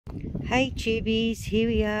Hey tubies, here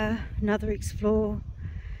we are, another explore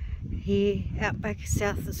here outback of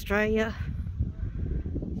South Australia.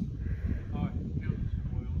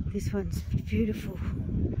 This one's beautiful.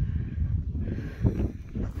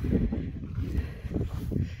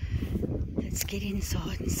 Let's get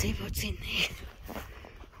inside and see what's in there.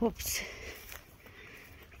 Whoops.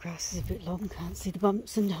 Grass is a bit long, can't see the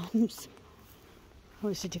bumps and humps. Oh,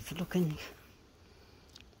 it's a different looking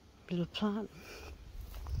little plant.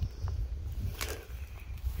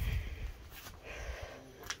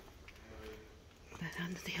 But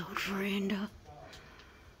under the old veranda.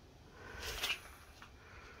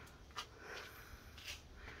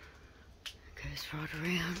 Goes right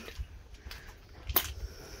around.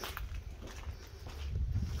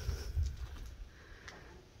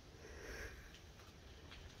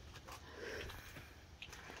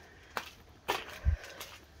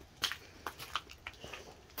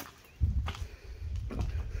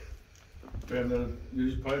 Found the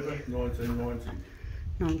newspaper, 1990.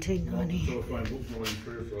 1990. Telephone book,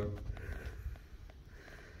 93 or so.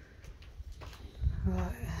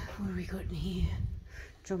 Right, what have we got in here?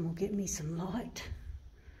 John will get me some light.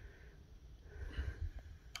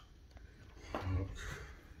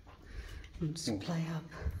 And just play up.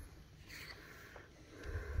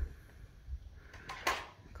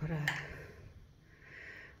 Got a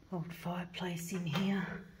old fireplace in here.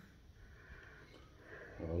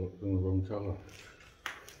 I looked in the wrong colour.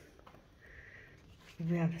 You'll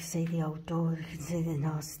be able to see the old door. You can see the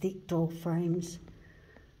nice thick door frames.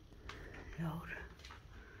 The old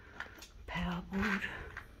power board.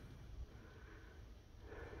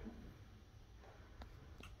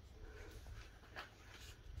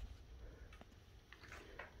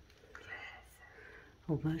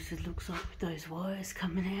 Almost it looks like with those wires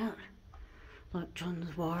coming out. Like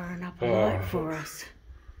John's wiring up a light for us.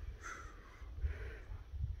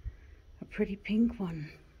 A pretty pink one.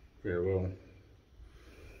 Yeah, well,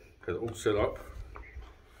 got it all set up.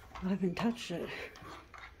 I haven't touched it.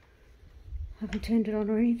 I haven't turned it on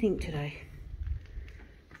or anything today.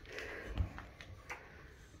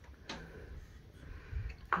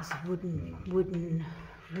 There's a wooden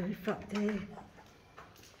roof up there.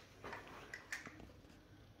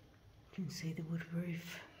 You can see the wood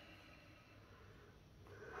roof.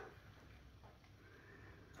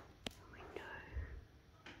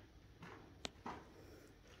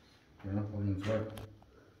 Yeah, one inside.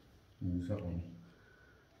 Use that one.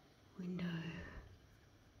 Window.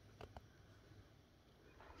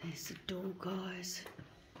 There's the door, guys.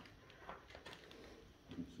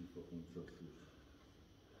 And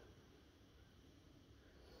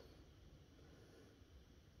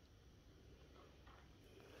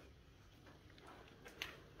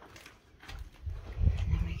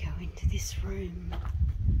then we go into this room.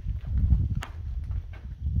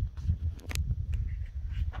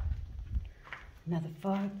 Another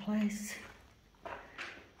fireplace.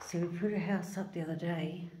 So we put a house up the other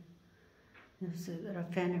day. So that I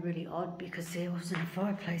found it really odd because there wasn't a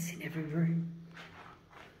fireplace in every room.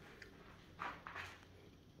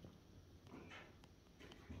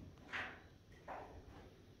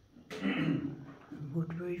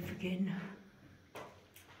 Wood roof again.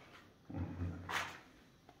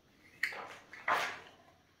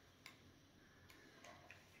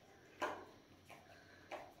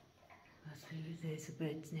 There's a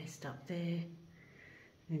bird's nest up there.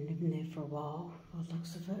 Been living there for a while, by the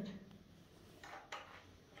looks of it.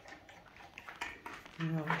 The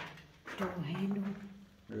old door handle.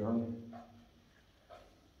 Yeah.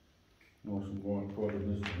 Nice and wide, quite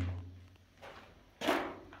in this one.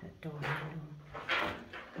 That door handle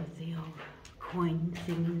with the old coin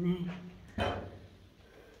thing in there.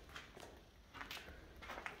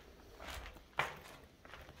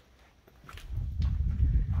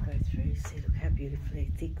 Go through, see, look how beautifully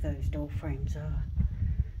thick those door frames are.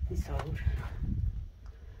 This old.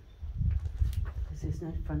 Because there's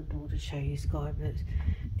no front door to show you, Sky, but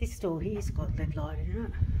this door here's got LED light in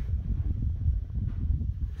it.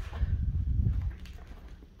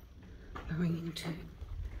 Going into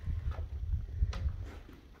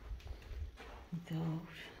the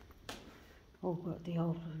all got the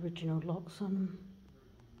old original locks on them.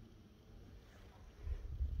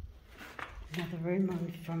 Another room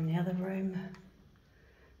on from the other room.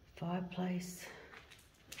 Fireplace.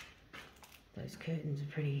 Those curtains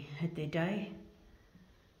are pretty had their day.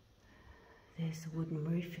 There's the wooden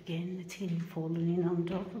roof again, the tin falling in on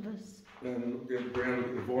top of us. And look down the ground, look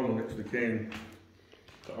at the vinyl next to the can.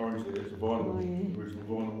 The orange there, it's a vinyl, original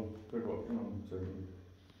vinyl. Very well, come on, so.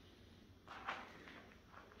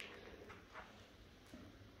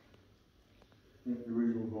 The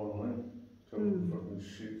original vinyl, eh? So fucking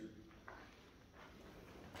shit.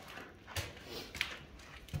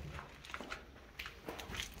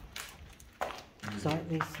 looks like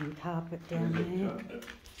there's some carpet down there.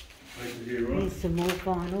 Over here, right? There's some more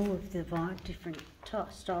vinyl with the different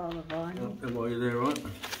style of vinyl. Am I there, right?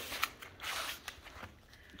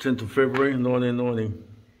 10th of February 1990.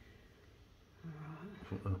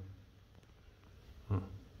 Right. Oh,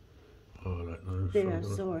 I don't know. There, I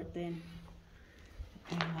saw it then.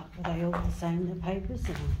 Were they all the same, the papers?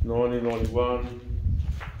 Or? 1991,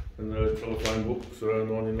 and the telephone books around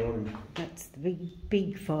 1990. That's the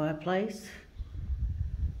big fireplace.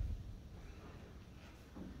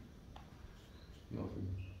 Nothing.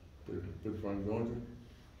 Big frame behind you.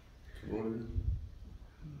 It's right here.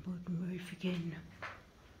 Wooden roof again.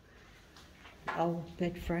 The old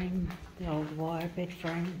bed frame, the old wire bed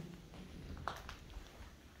frame.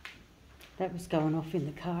 That was going off in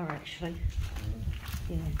the car actually.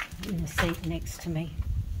 Yeah, in the seat next to me.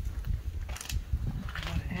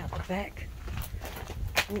 Right out the back.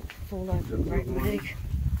 Oh, fall over a great leg.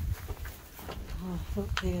 Oh,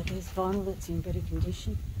 look there, there's vinyl that's in better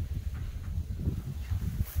condition.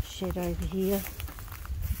 Shed over here.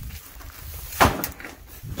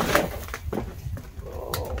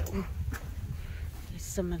 Oh. There's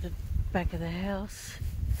some of the back of the house.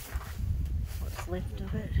 What's left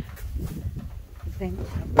of it. The vent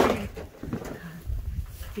up there.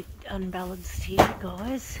 A bit unbalanced here,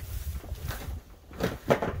 guys.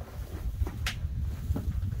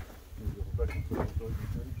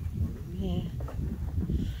 Yeah.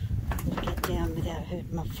 Gotta get down without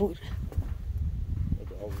hurting my foot.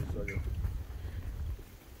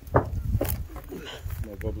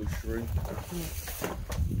 My bubbly tree. Yeah.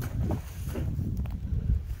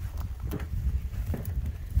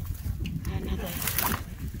 Another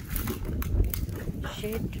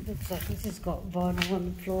shed. Looks like this has got vinyl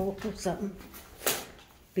on the floor or something.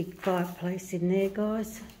 Big fireplace in there,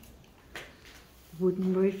 guys.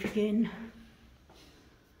 Wooden roof again.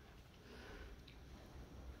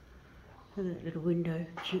 Look at that little window,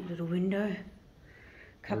 cute little window.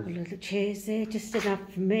 Couple of little chairs there, just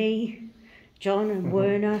enough for me, John and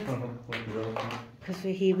Werner, because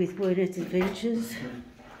we're here with Werner's Adventures.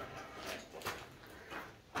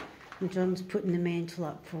 And John's putting the mantle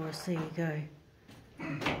up for us, there you go.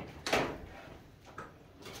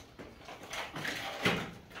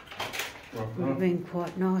 Would have been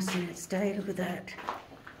quite nice in its day, look at that.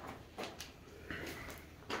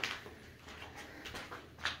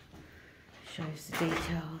 Shows the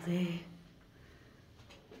detail there.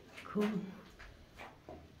 Cool.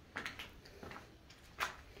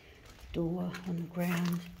 Door on the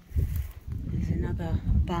ground. There's another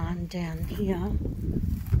barn down here.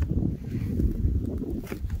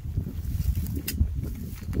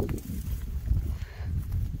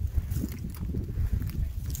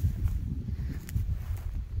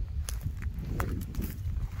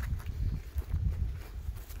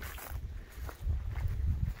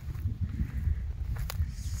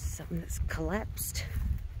 Something that's collapsed.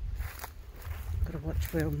 Got to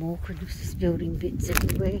watch where I'm walking, there's building bits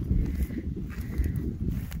everywhere.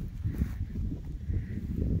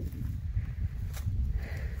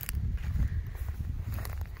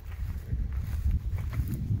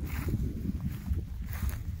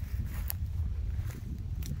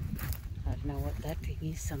 I don't know what that thing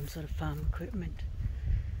is, some sort of farm equipment.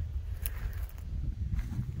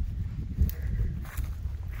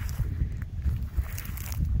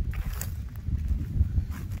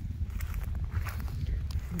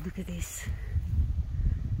 Look at this.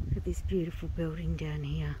 Look at this beautiful building down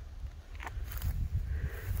here.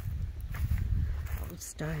 Old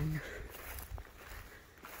stone.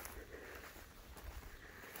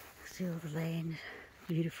 See all the land.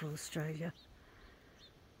 Beautiful Australia.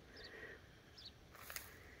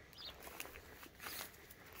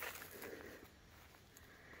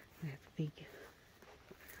 We have a big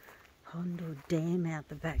pond or dam out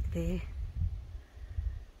the back there.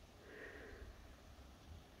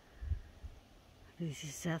 This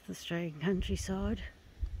is South Australian countryside.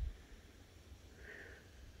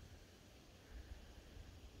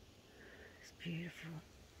 It's beautiful.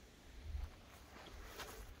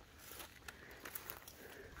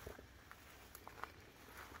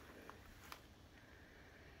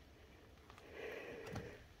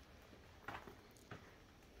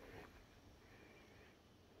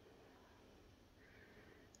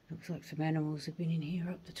 Looks like some animals have been in here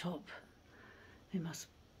up the top. There must,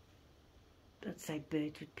 let's say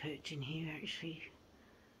birds would perch in here actually.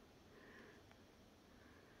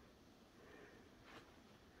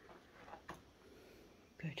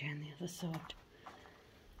 Go down the other side.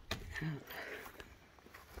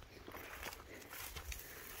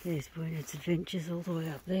 There's Werner's Adventures all the way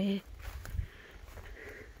up there.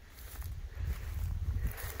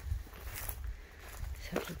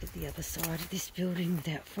 the other side of this building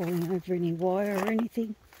without falling over any wire or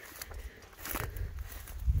anything.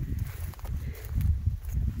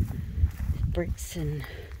 Bricks and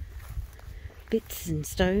bits and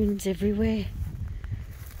stones everywhere.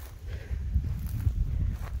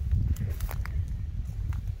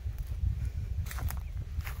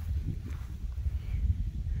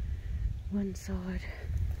 One side,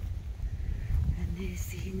 and there's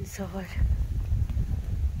the inside,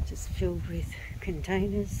 just filled with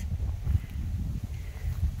containers.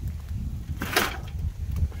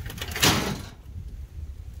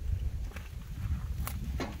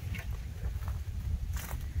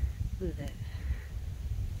 Look at that,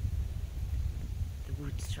 the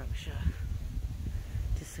wood structure,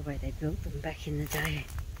 just the way they built them back in the day.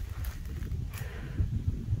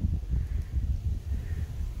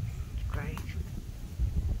 Great.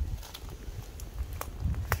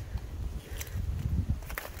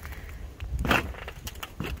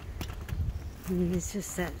 And there's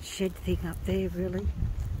just that shed thing up there, really.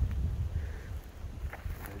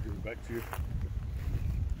 I'll give it back to you.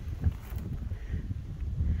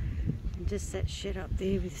 And just that shed up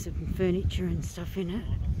there with some furniture and stuff in it.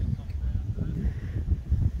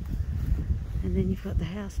 And then you've got the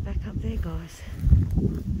house back up there, guys.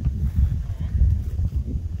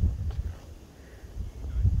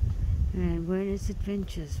 And Werner's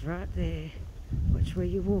Adventures right there. Watch where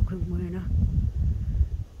you're walking, Werner.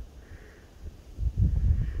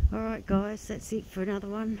 Alright guys, that's it for another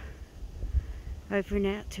one. Over and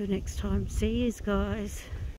out till next time. See yous, guys.